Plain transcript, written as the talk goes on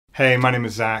Hey, my name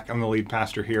is Zach. I'm the lead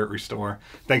pastor here at Restore.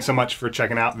 Thanks so much for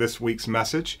checking out this week's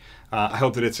message. I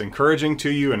hope that it's encouraging to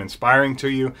you and inspiring to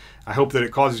you. I hope that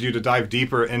it causes you to dive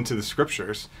deeper into the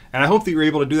scriptures. And I hope that you're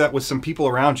able to do that with some people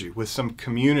around you, with some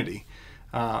community.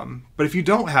 But if you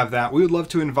don't have that, we would love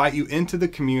to invite you into the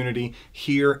community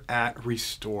here at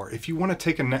Restore. If you want to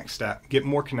take a next step, get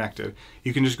more connected,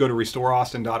 you can just go to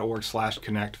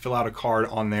restoreaustin.org/connect, fill out a card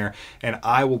on there, and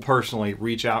I will personally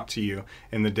reach out to you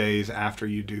in the days after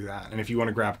you do that. And if you want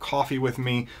to grab coffee with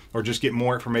me or just get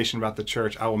more information about the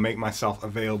church, I will make myself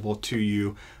available to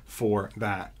you for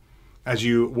that. As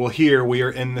you will hear, we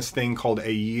are in this thing called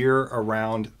a year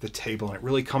around the table, and it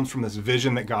really comes from this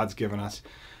vision that God's given us,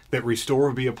 that Restore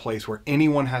will be a place where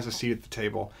anyone has a seat at the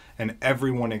table and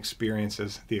everyone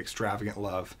experiences the extravagant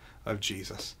love of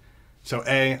Jesus. So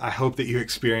A, I hope that you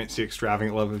experience the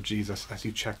extravagant love of Jesus as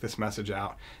you check this message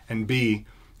out. And B,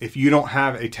 if you don't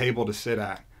have a table to sit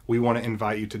at, we want to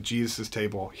invite you to Jesus'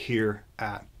 table here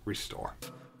at Restore.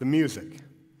 The music.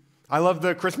 I love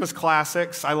the Christmas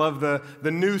classics. I love the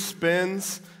new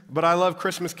spins, but I love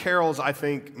Christmas carols, I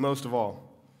think, most of all.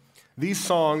 These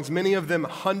songs, many of them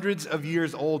hundreds of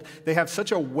years old, they have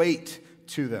such a weight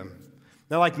to them.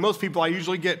 Now, like most people, I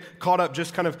usually get caught up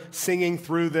just kind of singing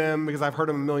through them because I've heard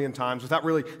them a million times without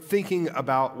really thinking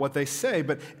about what they say.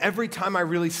 But every time I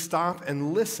really stop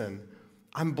and listen,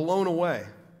 I'm blown away.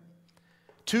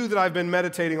 Two that I've been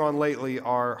meditating on lately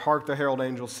are Hark the Herald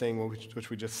Angels Sing, which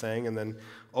we just sang, and then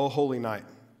O Holy Night.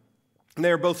 And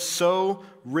they are both so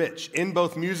rich in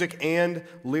both music and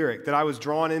lyric that I was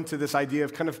drawn into this idea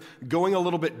of kind of going a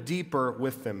little bit deeper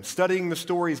with them, studying the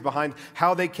stories behind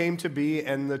how they came to be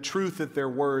and the truth that their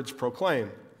words proclaim.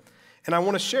 And I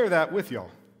want to share that with y'all.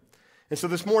 And so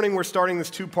this morning we're starting this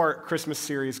two-part Christmas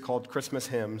series called Christmas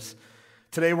Hymns.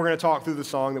 Today we're going to talk through the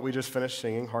song that we just finished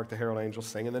singing, Hark the Herald Angels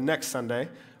Sing. And the next Sunday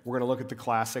we're going to look at the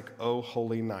classic O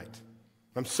Holy Night.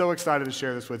 I'm so excited to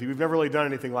share this with you. We've never really done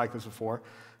anything like this before,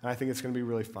 and I think it's going to be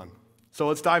really fun. So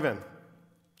let's dive in.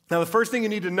 Now, the first thing you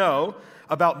need to know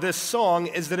about this song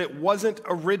is that it wasn't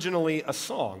originally a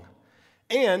song,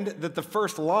 and that the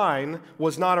first line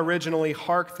was not originally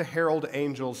Hark the Herald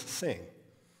Angels Sing.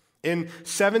 In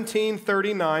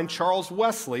 1739, Charles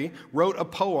Wesley wrote a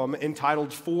poem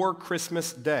entitled For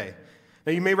Christmas Day.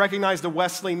 Now, you may recognize the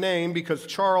Wesley name because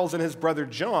Charles and his brother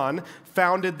John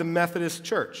founded the Methodist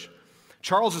Church.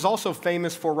 Charles is also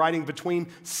famous for writing between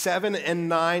 7,000 and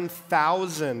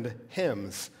 9,000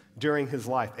 hymns during his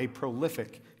life, a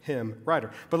prolific hymn writer.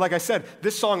 But like I said,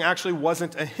 this song actually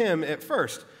wasn't a hymn at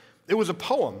first. It was a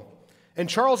poem. And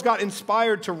Charles got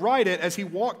inspired to write it as he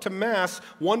walked to Mass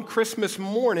one Christmas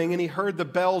morning and he heard the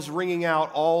bells ringing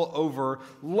out all over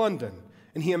London.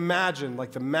 And he imagined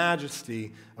like the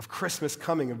majesty of Christmas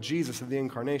coming, of Jesus, of the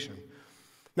Incarnation.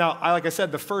 Now, like I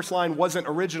said, the first line wasn't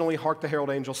originally Hark the Herald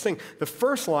Angels Sing. The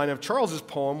first line of Charles's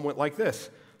poem went like this: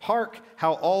 Hark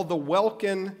how all the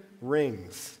welkin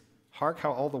rings. Hark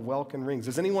how all the welkin rings.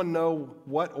 Does anyone know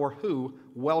what or who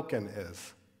welkin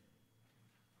is?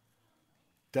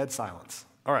 Dead silence.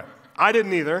 All right. I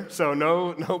didn't either, so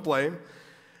no blame.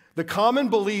 The common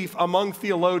belief among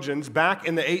theologians back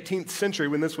in the 18th century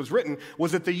when this was written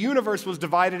was that the universe was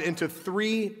divided into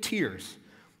three tiers.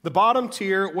 The bottom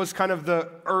tier was kind of the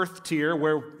earth tier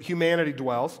where humanity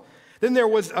dwells. Then there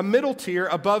was a middle tier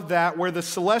above that where the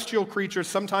celestial creatures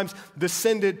sometimes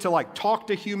descended to like talk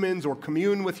to humans or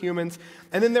commune with humans.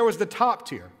 And then there was the top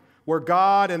tier where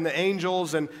God and the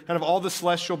angels and kind of all the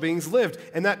celestial beings lived.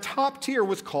 And that top tier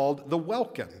was called the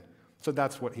welkin. So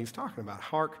that's what he's talking about.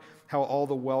 Hark how all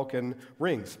the welkin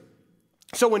rings.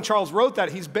 So when Charles wrote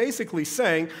that, he's basically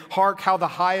saying, hark how the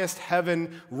highest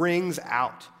heaven rings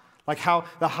out. Like how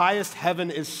the highest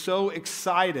heaven is so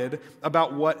excited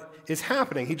about what is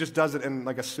happening. He just does it in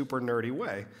like a super nerdy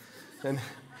way. And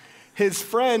his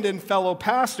friend and fellow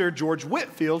pastor, George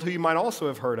Whitefield, who you might also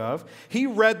have heard of, he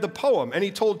read the poem and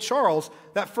he told Charles,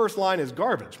 that first line is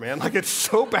garbage, man. Like it's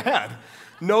so bad.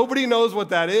 Nobody knows what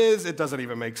that is. It doesn't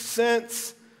even make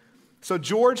sense. So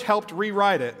George helped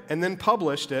rewrite it and then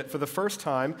published it for the first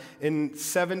time in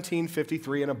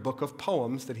 1753 in a book of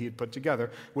poems that he had put together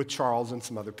with Charles and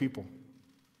some other people.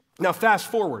 Now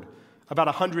fast forward about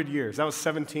 100 years. That was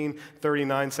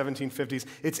 1739, 1750s.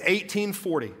 It's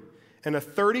 1840. And a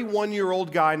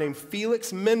 31-year-old guy named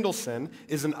Felix Mendelssohn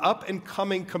is an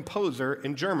up-and-coming composer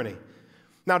in Germany.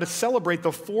 Now, to celebrate the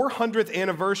 400th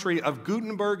anniversary of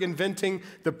Gutenberg inventing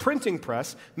the printing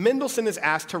press, Mendelssohn is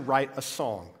asked to write a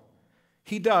song.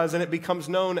 He does, and it becomes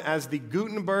known as the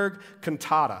Gutenberg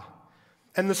Cantata.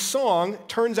 And the song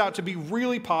turns out to be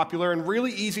really popular and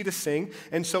really easy to sing.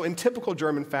 And so in typical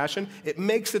German fashion, it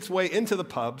makes its way into the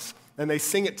pubs, and they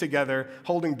sing it together,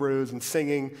 holding brews and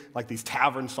singing like these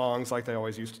tavern songs like they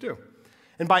always used to do.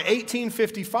 And by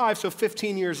 1855, so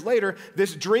 15 years later,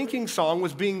 this drinking song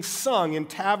was being sung in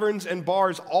taverns and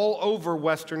bars all over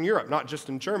Western Europe, not just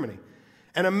in Germany.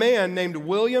 And a man named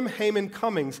William Hayman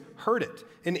Cummings heard it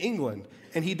in England,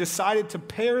 and he decided to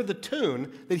pair the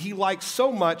tune that he liked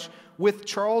so much with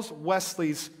Charles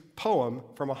Wesley's poem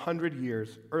from 100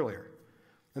 years earlier.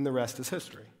 And the rest is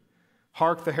history.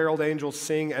 Hark the Herald Angels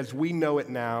Sing As We Know It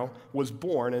Now was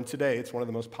born, and today it's one of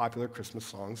the most popular Christmas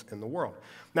songs in the world.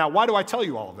 Now, why do I tell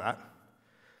you all of that?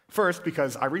 First,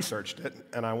 because I researched it,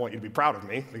 and I want you to be proud of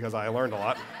me, because I learned a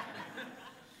lot.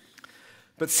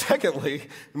 But secondly,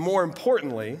 more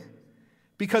importantly,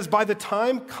 because by the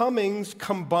time Cummings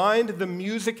combined the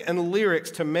music and lyrics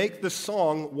to make the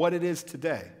song what it is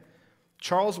today,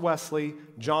 Charles Wesley,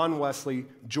 John Wesley,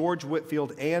 George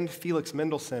Whitefield, and Felix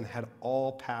Mendelssohn had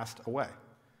all passed away.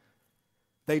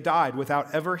 They died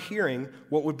without ever hearing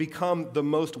what would become the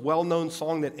most well-known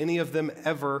song that any of them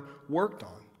ever worked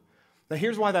on. Now,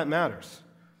 here's why that matters.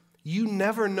 You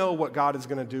never know what God is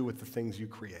going to do with the things you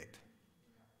create.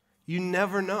 You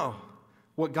never know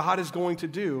what God is going to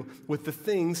do with the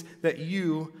things that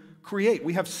you create.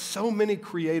 We have so many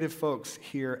creative folks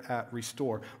here at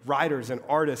Restore. Writers and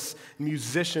artists,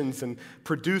 musicians and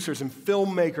producers and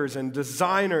filmmakers and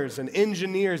designers and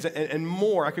engineers and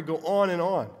more. I could go on and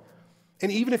on.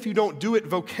 And even if you don't do it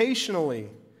vocationally,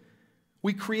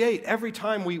 we create every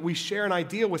time we share an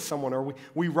idea with someone or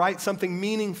we write something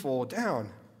meaningful down.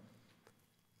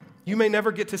 You may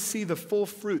never get to see the full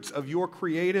fruits of your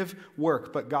creative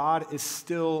work, but God is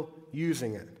still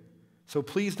using it. So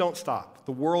please don't stop.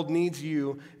 The world needs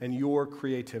you and your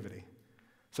creativity.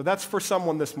 So that's for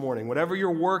someone this morning. Whatever you're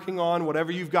working on,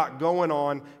 whatever you've got going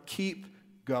on, keep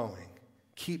going.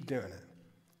 Keep doing it.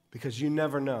 Because you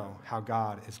never know how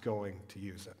God is going to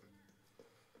use it.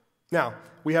 Now,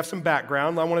 we have some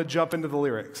background. I want to jump into the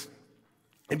lyrics.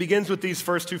 It begins with these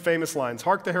first two famous lines.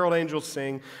 Hark the herald angels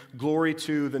sing, glory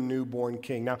to the newborn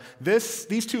king. Now,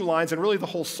 these two lines, and really the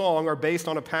whole song, are based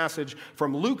on a passage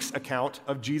from Luke's account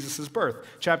of Jesus' birth.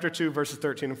 Chapter 2, verses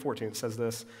 13 and 14. It says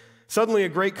this: Suddenly a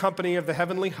great company of the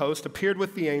heavenly host appeared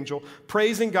with the angel,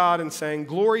 praising God and saying,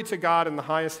 Glory to God in the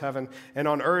highest heaven, and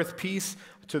on earth peace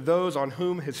to those on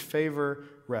whom his favor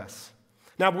rests.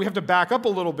 Now, we have to back up a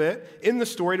little bit in the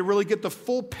story to really get the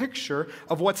full picture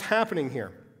of what's happening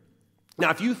here. Now,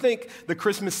 if you think the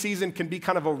Christmas season can be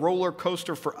kind of a roller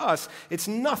coaster for us, it's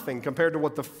nothing compared to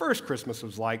what the first Christmas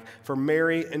was like for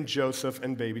Mary and Joseph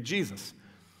and baby Jesus.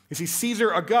 You see,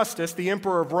 Caesar Augustus, the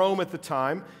emperor of Rome at the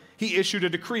time, he issued a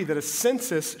decree that a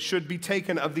census should be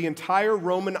taken of the entire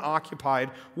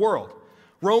Roman-occupied world.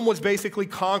 Rome was basically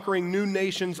conquering new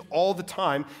nations all the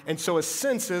time, and so a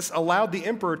census allowed the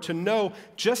emperor to know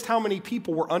just how many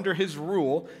people were under his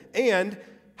rule and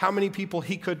how many people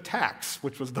he could tax,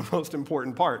 which was the most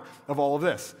important part of all of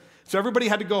this. So everybody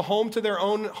had to go home to their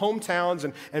own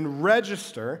hometowns and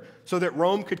register so that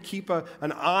Rome could keep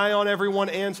an eye on everyone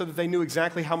and so that they knew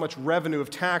exactly how much revenue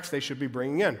of tax they should be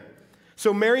bringing in.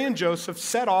 So Mary and Joseph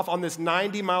set off on this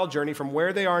 90-mile journey from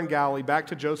where they are in Galilee back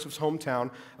to Joseph's hometown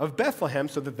of Bethlehem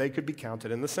so that they could be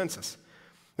counted in the census.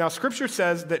 Now, Scripture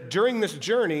says that during this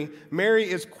journey, Mary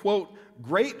is, quote,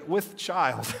 great with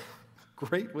child.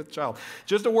 Great with child.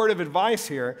 Just a word of advice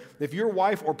here. If your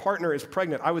wife or partner is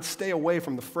pregnant, I would stay away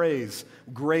from the phrase,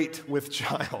 great with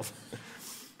child.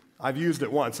 I've used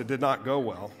it once. It did not go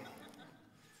well.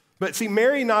 But see,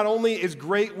 Mary not only is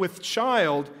great with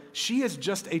child, she is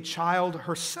just a child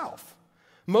herself.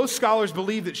 Most scholars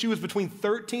believe that she was between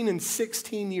 13 and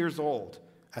 16 years old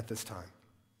at this time.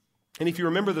 And if you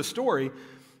remember the story,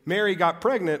 Mary got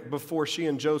pregnant before she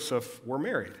and Joseph were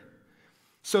married.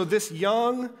 So this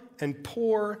young and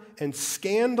poor and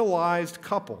scandalized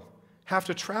couple have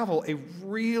to travel a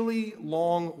really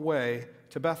long way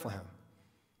to Bethlehem.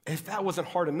 If that wasn't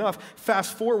hard enough,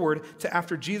 fast forward to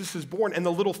after Jesus is born and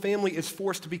the little family is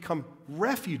forced to become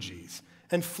refugees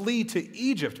and flee to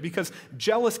Egypt because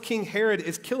jealous King Herod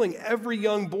is killing every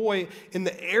young boy in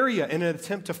the area in an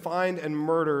attempt to find and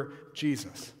murder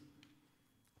Jesus.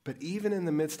 But even in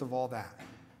the midst of all that,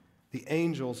 the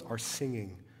angels are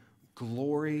singing,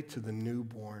 glory to the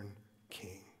newborn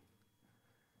King.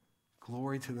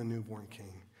 Glory to the newborn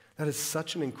King. That is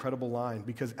such an incredible line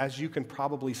because as you can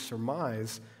probably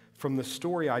surmise from the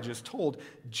story I just told,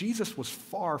 Jesus was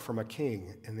far from a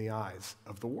king in the eyes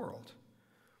of the world.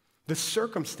 The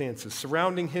circumstances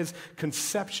surrounding his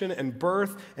conception and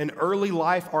birth and early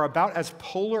life are about as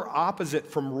polar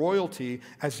opposite from royalty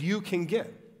as you can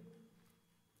get.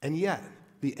 And yet,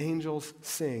 the angels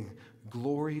sing,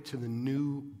 "Glory to the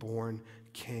newborn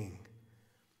King."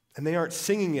 And they aren't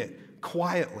singing it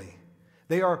quietly.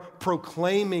 They are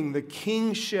proclaiming the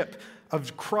kingship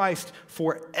of Christ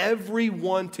for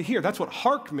everyone to hear. That's what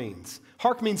hark means.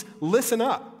 Hark means listen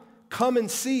up. Come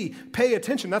and see, pay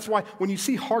attention. That's why when you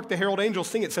see hark the herald angels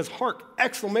sing, it says hark,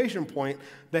 exclamation point,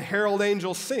 the herald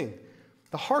angels sing.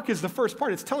 The hark is the first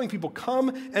part. It's telling people, come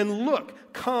and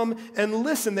look, come and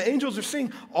listen. The angels are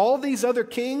singing. All these other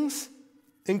kings,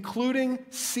 including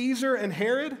Caesar and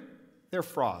Herod, they're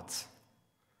frauds.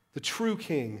 The true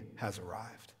king has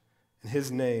arrived, and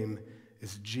his name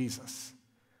is Jesus.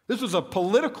 This was a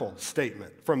political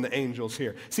statement from the angels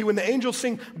here. See, when the angels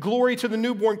sing glory to the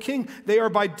newborn king, they are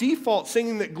by default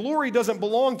singing that glory doesn't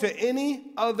belong to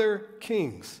any other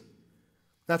kings.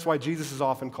 That's why Jesus is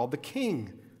often called the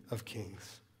King of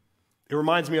Kings. It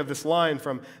reminds me of this line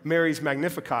from Mary's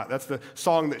Magnificat. That's the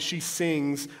song that she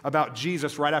sings about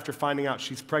Jesus right after finding out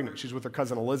she's pregnant. She's with her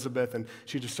cousin Elizabeth, and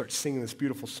she just starts singing this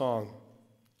beautiful song.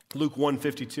 Luke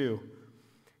 1:52.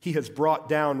 He has brought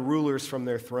down rulers from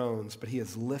their thrones, but he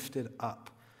has lifted up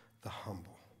the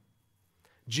humble.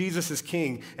 Jesus is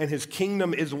king, and his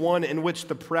kingdom is one in which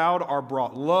the proud are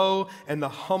brought low and the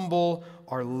humble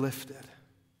are lifted.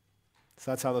 So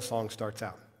that's how the song starts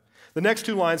out. The next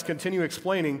two lines continue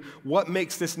explaining what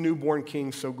makes this newborn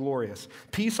king so glorious.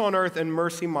 Peace on earth and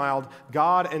mercy mild,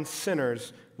 God and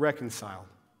sinners reconciled.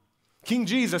 King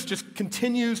Jesus just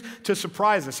continues to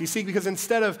surprise us. You see, because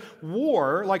instead of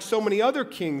war, like so many other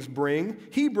kings bring,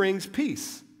 he brings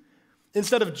peace.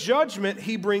 Instead of judgment,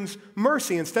 he brings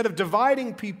mercy. Instead of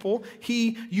dividing people,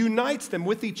 he unites them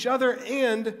with each other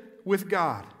and with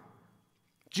God.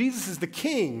 Jesus is the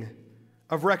king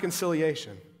of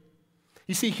reconciliation.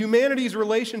 You see, humanity's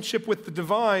relationship with the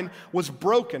divine was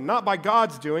broken, not by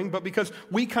God's doing, but because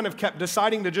we kind of kept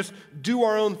deciding to just do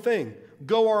our own thing,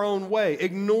 go our own way,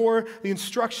 ignore the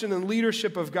instruction and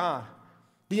leadership of God.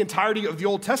 The entirety of the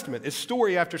Old Testament is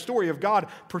story after story of God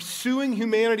pursuing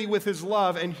humanity with his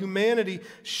love and humanity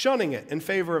shunning it in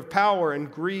favor of power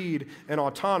and greed and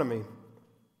autonomy.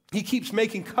 He keeps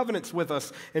making covenants with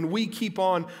us, and we keep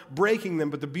on breaking them.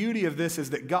 But the beauty of this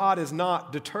is that God is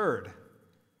not deterred.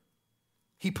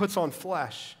 He puts on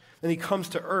flesh, and he comes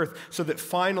to earth so that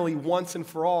finally, once and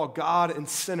for all, God and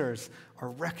sinners are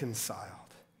reconciled.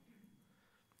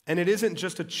 And it isn't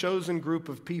just a chosen group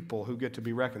of people who get to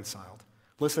be reconciled.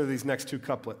 Listen to these next two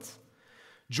couplets.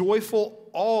 Joyful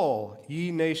all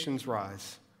ye nations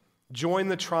rise, join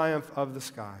the triumph of the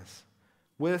skies.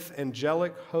 With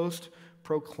angelic host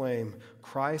proclaim,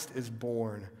 Christ is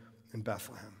born in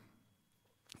Bethlehem.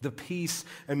 The peace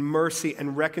and mercy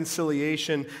and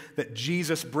reconciliation that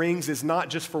Jesus brings is not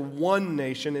just for one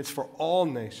nation, it's for all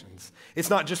nations. It's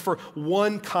not just for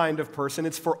one kind of person,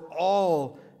 it's for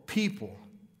all people.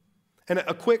 And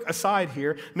a quick aside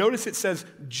here, notice it says,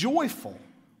 joyful,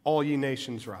 all ye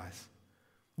nations rise.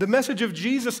 The message of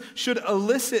Jesus should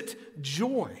elicit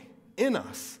joy in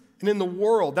us and in the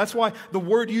world. That's why the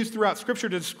word used throughout Scripture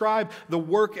to describe the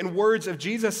work and words of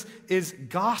Jesus is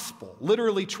gospel,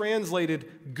 literally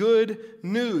translated good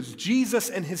news. Jesus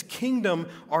and his kingdom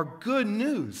are good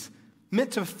news,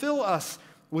 meant to fill us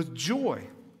with joy.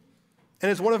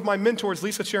 And as one of my mentors,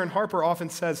 Lisa Sharon Harper, often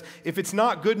says, if it's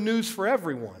not good news for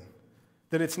everyone,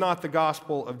 then it's not the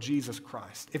gospel of Jesus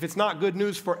Christ. If it's not good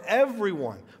news for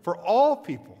everyone, for all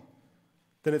people,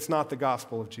 then it's not the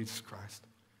gospel of Jesus Christ.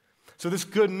 So this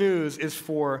good news is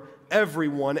for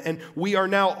everyone, and we are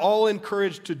now all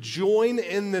encouraged to join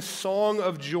in this song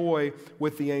of joy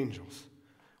with the angels.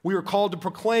 We are called to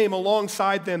proclaim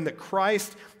alongside them that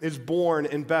Christ is born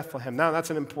in Bethlehem. Now that's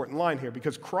an important line here,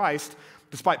 because Christ,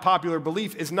 despite popular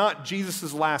belief, is not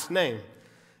Jesus' last name.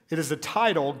 It is a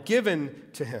title given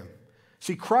to him.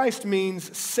 See, Christ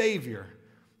means Savior,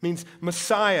 means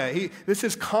Messiah. This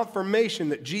is confirmation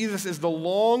that Jesus is the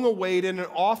long-awaited and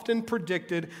often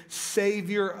predicted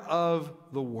Savior of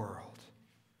the world.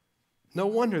 No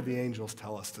wonder the angels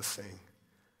tell us to sing.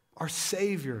 Our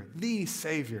Savior, the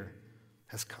Savior,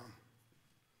 has come.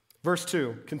 Verse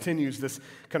 2 continues this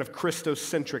kind of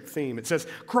Christocentric theme. It says,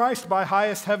 Christ by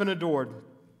highest heaven adored,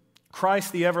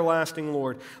 Christ the everlasting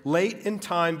Lord. Late in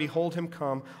time, behold him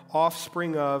come,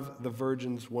 offspring of the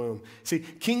virgin's womb. See,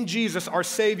 King Jesus, our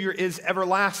Savior, is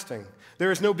everlasting.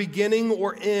 There is no beginning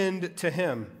or end to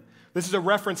him. This is a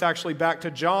reference actually back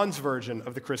to John's version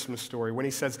of the Christmas story when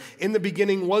he says, "In the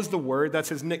beginning was the Word," that's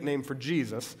his nickname for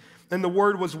Jesus, "and the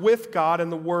Word was with God,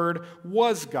 and the Word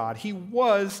was God." He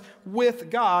was with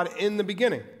God in the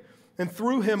beginning. And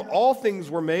through him all things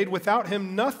were made. Without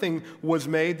him nothing was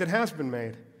made that has been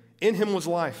made. In him was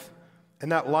life,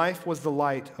 and that life was the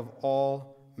light of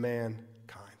all mankind.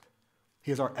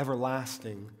 He is our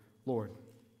everlasting Lord.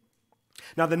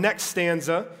 Now, the next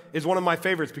stanza is one of my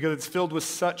favorites because it's filled with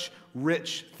such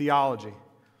rich theology.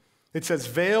 It says,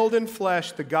 "Veiled in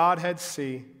flesh the Godhead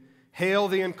see, hail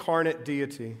the incarnate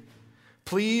deity.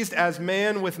 Pleased as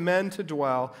man with men to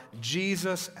dwell,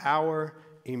 Jesus our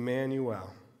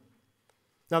Emmanuel."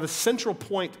 Now, the central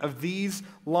point of these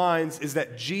lines is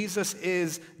that Jesus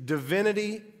is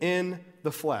divinity in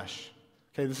the flesh.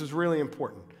 Okay, this is really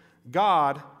important.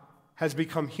 God has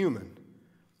become human.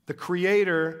 The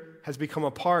Creator has become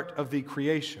a part of the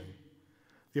creation.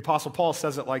 The Apostle Paul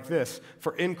says it like this,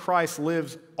 "For in Christ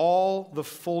lives all the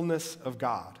fullness of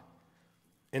God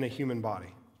in a human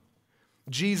body."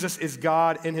 Jesus is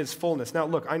God in his fullness. Now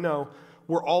look, I know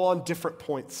we're all on different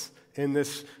points in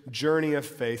this journey of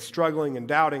faith, struggling and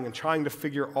doubting and trying to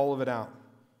figure all of it out.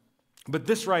 But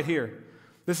this right here,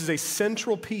 this is a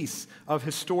central piece of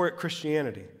historic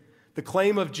Christianity. The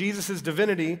claim of Jesus'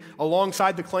 divinity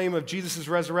alongside the claim of Jesus'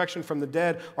 resurrection from the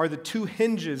dead are the two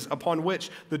hinges upon which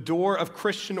the door of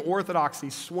Christian orthodoxy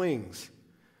swings.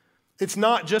 It's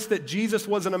not just that Jesus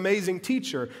was an amazing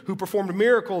teacher who performed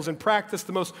miracles and practiced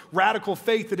the most radical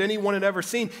faith that anyone had ever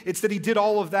seen. It's that he did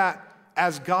all of that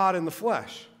as God in the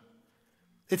flesh.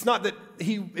 It's not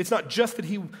just that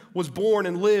he was born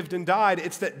and lived and died.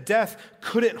 It's that death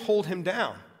couldn't hold him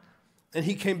down and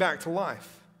he came back to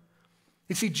life.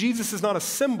 You see, Jesus is not a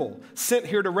symbol sent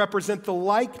here to represent the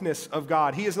likeness of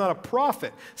God. He is not a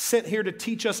prophet sent here to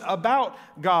teach us about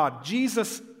God.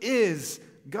 Jesus is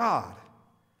God.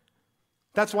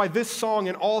 That's why this song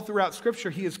and all throughout Scripture,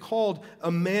 he is called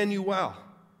Emmanuel,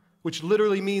 which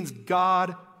literally means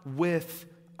God with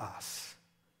us.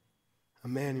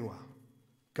 Emmanuel,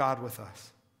 God with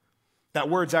us. That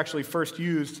word's actually first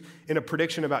used in a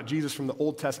prediction about Jesus from the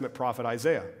Old Testament prophet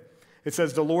Isaiah. It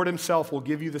says, "The Lord himself will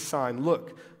give you the sign.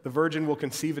 Look, the virgin will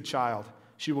conceive a child.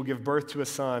 She will give birth to a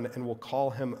son and will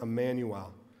call him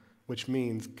Emmanuel," which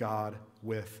means God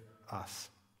with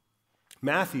us.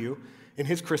 Matthew, in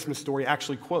his Christmas story,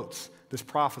 actually quotes this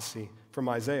prophecy from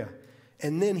Isaiah.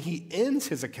 And then he ends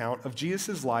his account of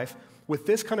Jesus' life with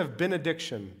this kind of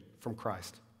benediction from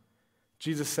Christ.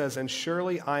 Jesus says, "And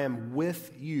surely I am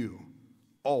with you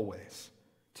always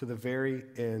to the very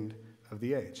end of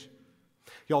the age."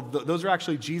 Y'all, those are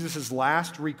actually Jesus'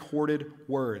 last recorded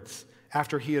words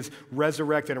after he is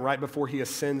resurrected and right before he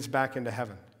ascends back into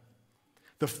heaven.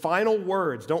 The final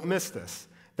words, don't miss this,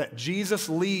 that Jesus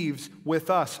leaves with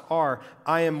us are,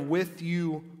 "I am with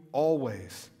you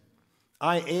always.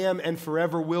 I am and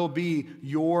forever will be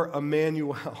your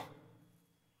Emmanuel."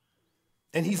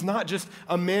 And he's not just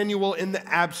Emmanuel in the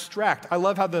abstract. I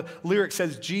love how the lyric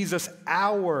says, "Jesus,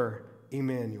 our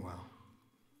Emmanuel."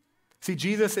 See,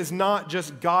 Jesus is not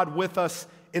just God with us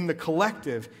in the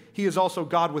collective. He is also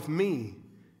God with me.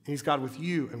 And he's God with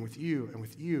you and with you and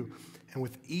with you and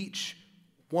with each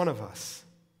one of us.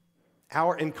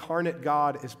 Our incarnate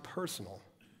God is personal.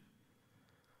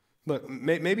 Look,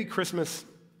 maybe Christmas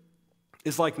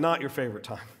is like not your favorite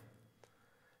time.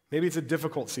 Maybe it's a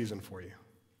difficult season for you.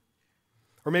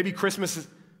 Or maybe Christmas,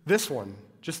 this one,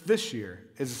 just this year,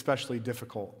 is especially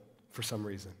difficult for some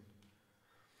reason.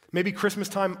 Maybe Christmas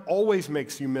time always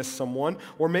makes you miss someone,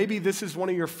 or maybe this is one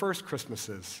of your first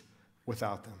Christmases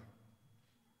without them.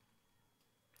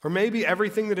 Or maybe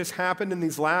everything that has happened in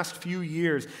these last few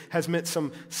years has meant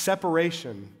some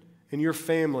separation in your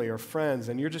family or friends,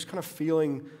 and you're just kind of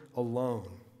feeling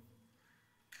alone.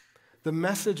 The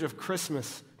message of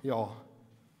Christmas, y'all,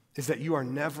 is that you are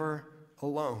never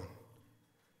alone.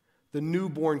 The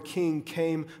newborn king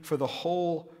came for the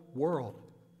whole world,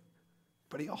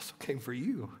 but he also came for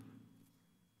you.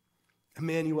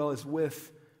 Emmanuel is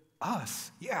with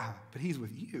us, yeah, but he's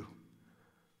with you,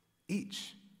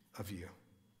 each of you.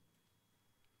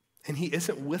 And he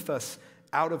isn't with us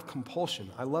out of compulsion.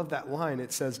 I love that line.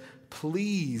 It says,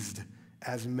 "Pleased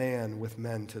as man with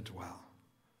men to dwell."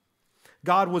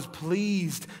 God was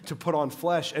pleased to put on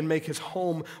flesh and make his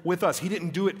home with us. He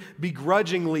didn't do it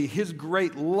begrudgingly. His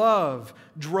great love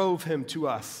drove him to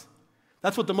us.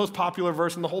 That's what the most popular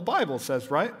verse in the whole Bible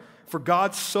says, right? "For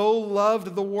God so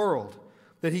loved the world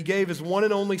that he gave his one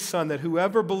and only Son, that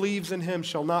whoever believes in him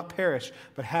shall not perish,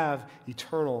 but have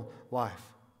eternal life."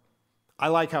 I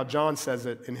like how John says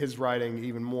it in his writing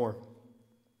even more.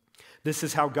 "This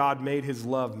is how God made his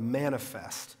love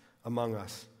manifest among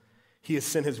us. He has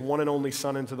sent his one and only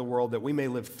Son into the world that we may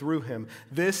live through him.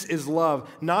 This is love,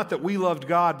 not that we loved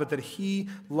God, but that he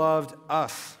loved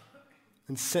us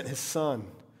and sent his Son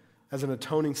as an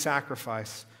atoning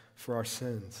sacrifice for our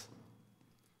sins.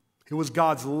 It was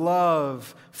God's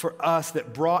love for us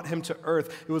that brought him to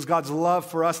earth. It was God's love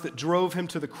for us that drove him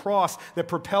to the cross, that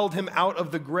propelled him out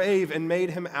of the grave and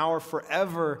made him our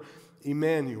forever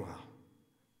Emmanuel,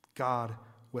 God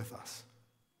with us.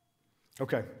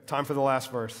 Okay, time for the last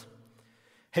verse.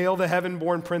 Hail the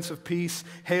heaven-born Prince of Peace.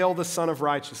 Hail the Son of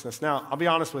Righteousness. Now, I'll be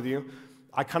honest with you.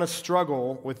 I kind of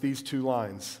struggle with these two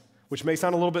lines, which may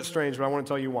sound a little bit strange, but I want to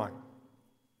tell you why.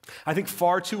 I think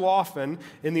far too often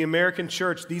in the American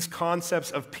church, these concepts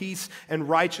of peace and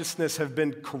righteousness have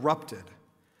been corrupted.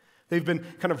 They've been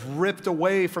kind of ripped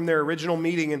away from their original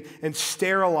meaning and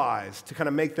sterilized to kind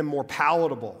of make them more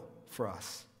palatable for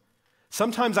us.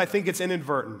 Sometimes I think it's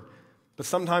inadvertent, but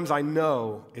sometimes I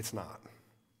know it's not.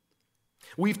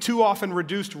 We've too often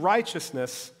reduced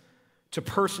righteousness to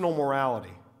personal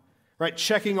morality, right?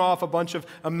 Checking off a bunch of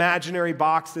imaginary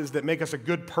boxes that make us a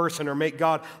good person or make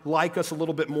God like us a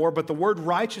little bit more. But the word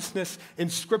righteousness in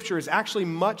Scripture is actually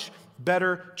much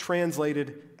better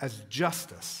translated as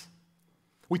justice.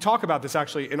 We talk about this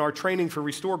actually in our training for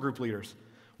Restore group leaders.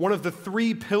 One of the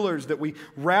 3 pillars that we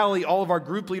rally all of our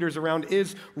group leaders around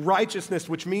is righteousness,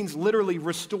 which means literally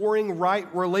restoring right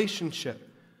relationship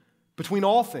between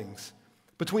all things.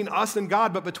 Between us and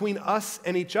God, but between us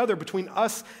and each other, between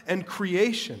us and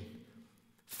creation.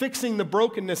 Fixing the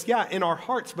brokenness, in our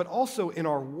hearts, but also in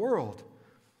our world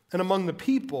and among the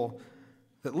people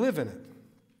that live in it.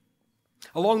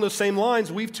 Along those same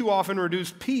lines, we've too often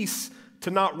reduced peace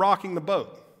to not rocking the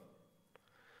boat.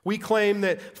 We claim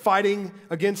that fighting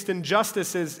against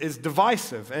injustice is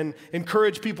divisive and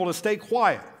encourage people to stay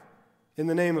quiet in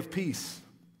the name of peace.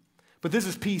 But this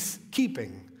is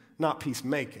peacekeeping, not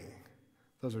peacemaking.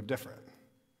 Those are different.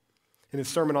 In his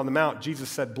Sermon on the Mount, Jesus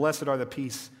said, "Blessed are the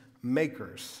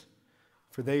peacemakers,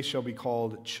 for they shall be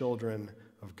called children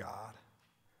of God."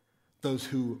 Those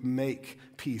who make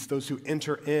peace, those who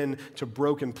enter into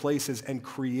broken places and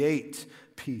create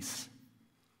peace.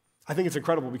 I think it's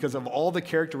incredible because of all the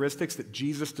characteristics that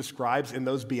Jesus describes in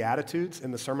those Beatitudes in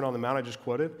the Sermon on the Mount I just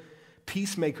quoted,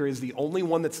 peacemaker is the only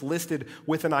one that's listed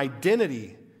with an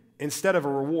identity instead of a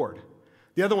reward.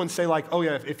 The other ones say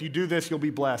if you do this, you'll be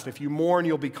blessed. If you mourn,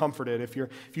 you'll be comforted. If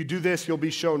you do this, you'll be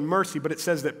shown mercy. But it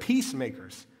says that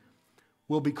peacemakers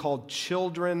will be called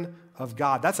children of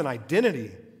God. That's an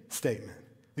identity statement,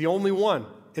 the only one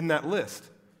in that list.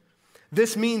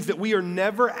 This means that we are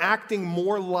never acting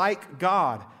more like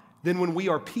God than when we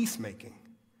are peacemaking.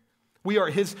 We are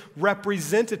his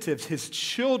representatives, his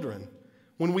children,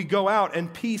 when we go out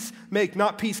and peacemake,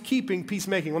 not peacekeeping,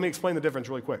 peacemaking. Let me explain the difference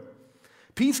really quick.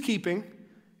 Peacekeeping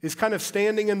is kind of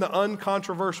standing in the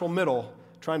uncontroversial middle,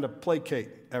 trying to placate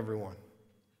everyone.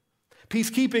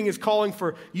 Peacekeeping is calling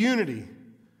for unity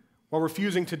while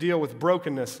refusing to deal with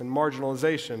brokenness and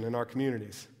marginalization in our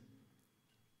communities.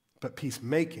 But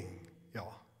peacemaking,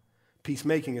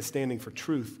 peacemaking is standing for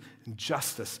truth and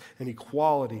justice and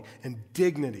equality and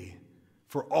dignity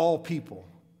for all people,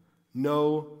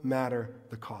 no matter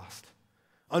the cost.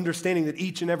 Understanding that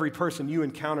each and every person you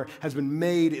encounter has been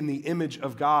made in the image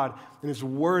of God and is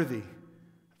worthy of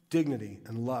dignity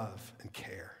and love and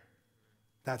care.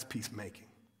 That's peacemaking.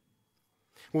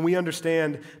 When we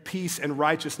understand peace and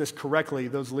righteousness correctly,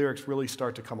 those lyrics really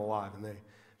start to come alive and they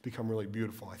become really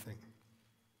beautiful, I think.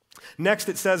 Next,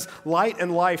 it says, light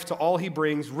and life to all he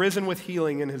brings, risen with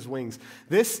healing in his wings.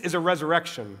 This is a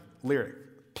resurrection lyric,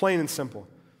 plain and simple.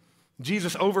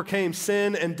 Jesus overcame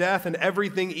sin and death and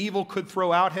everything evil could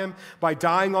throw at him by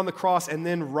dying on the cross and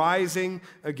then rising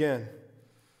again.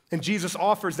 And Jesus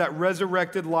offers that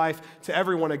resurrected life to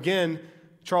everyone. Again,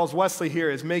 Charles Wesley here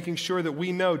is making sure that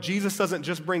we know Jesus doesn't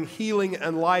just bring healing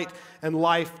and light and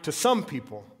life to some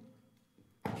people.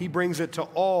 He brings it to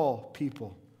all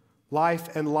people.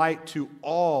 Life and light to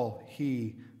all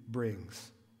he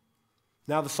brings.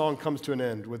 Now the song comes to an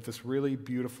end with this really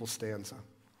beautiful stanza.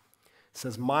 It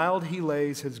says, mild he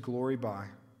lays his glory by,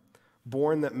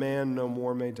 born that man no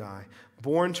more may die,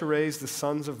 born to raise the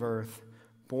sons of earth,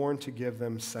 born to give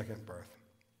them second birth.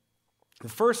 The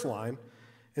first line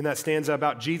in that stanza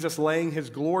about Jesus laying his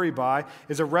glory by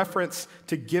is a reference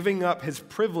to giving up his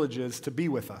privileges to be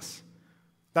with us.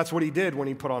 That's what he did when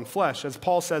he put on flesh. As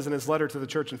Paul says in his letter to the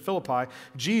church in Philippi,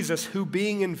 Jesus, who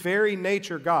being in very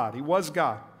nature God, he was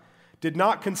God, did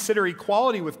not consider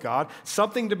equality with God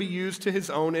something to be used to his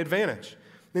own advantage.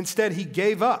 Instead, he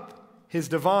gave up his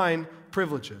divine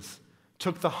privileges,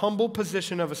 took the humble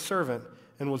position of a servant,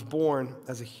 and was born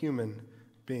as a human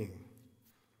being.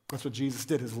 That's what Jesus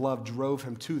did. His love drove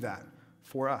him to that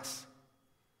for us.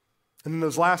 And then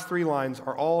those last 3 lines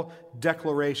are all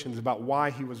declarations about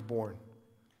why he was born.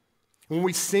 When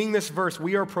we sing this verse,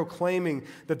 we are proclaiming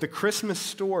that the Christmas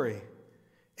story,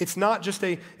 it's not just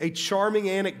a charming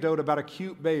anecdote about a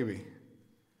cute baby.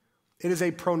 It is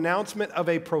a pronouncement of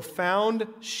a profound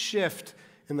shift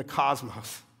in the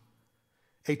cosmos,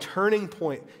 a turning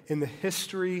point in the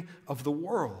history of the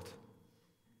world.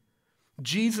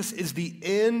 Jesus is the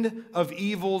end of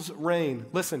evil's reign.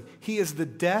 Listen, he is the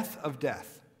death of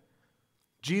death.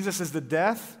 Jesus is the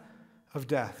death of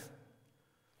death.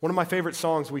 One of my favorite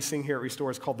songs we sing here at Restore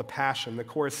is called The Passion. The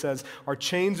chorus says, "Our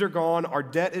chains are gone, our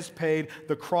debt is paid,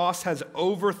 the cross has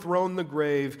overthrown the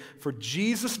grave, for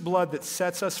Jesus' blood that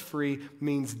sets us free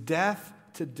means death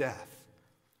to death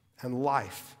and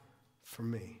life for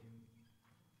me."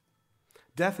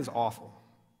 Death is awful.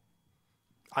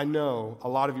 I know a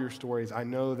lot of your stories, I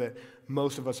know that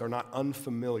most of us are not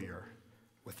unfamiliar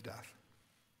with death.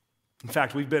 In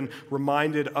fact, we've been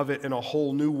reminded of it in a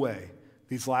whole new way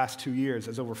these last 2 years,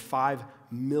 as over 5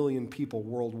 million people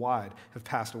worldwide have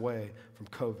passed away from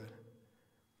COVID.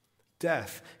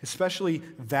 Death, especially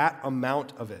that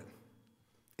amount of it,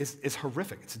 is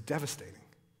horrific. It's devastating.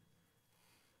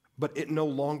 But it no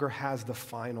longer has the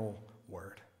final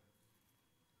word.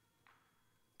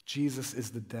 Jesus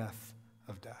is the death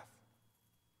of death.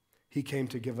 He came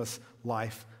to give us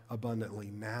life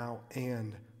abundantly now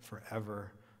and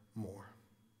forevermore.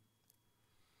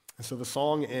 And so the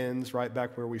song ends right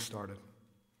back where we started.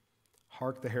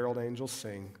 Hark the herald angels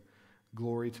sing,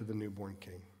 glory to the newborn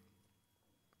King.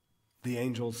 The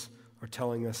angels are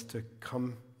telling us to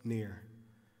come near,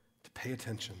 to pay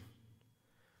attention,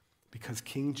 because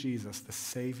King Jesus, the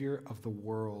Savior of the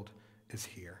world, is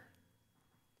here.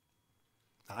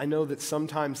 I know that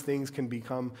sometimes things can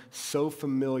become so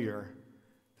familiar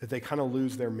that they kind of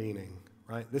lose their meaning.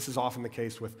 Right? This is often the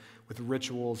case with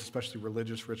rituals, especially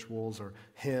religious rituals or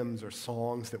hymns or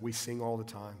songs that we sing all the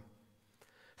time.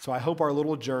 So I hope our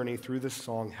little journey through this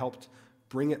song helped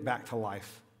bring it back to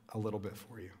life a little bit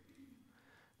for you.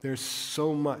 There's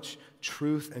so much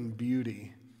truth and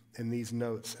beauty in these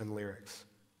notes and lyrics.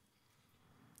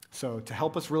 So to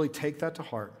help us really take that to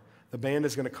heart, the band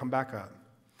is going to come back up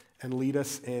and lead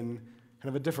us in kind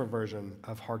of a different version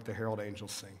of Hark the Herald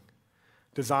Angels Sing,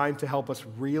 designed to help us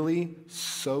really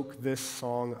soak this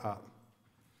song up.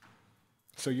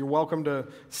 So you're welcome to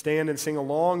stand and sing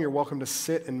along. You're welcome to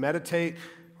sit and meditate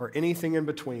or anything in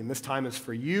between. This time is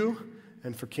for you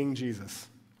and for King Jesus.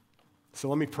 So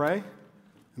let me pray,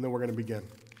 and then we're going to begin.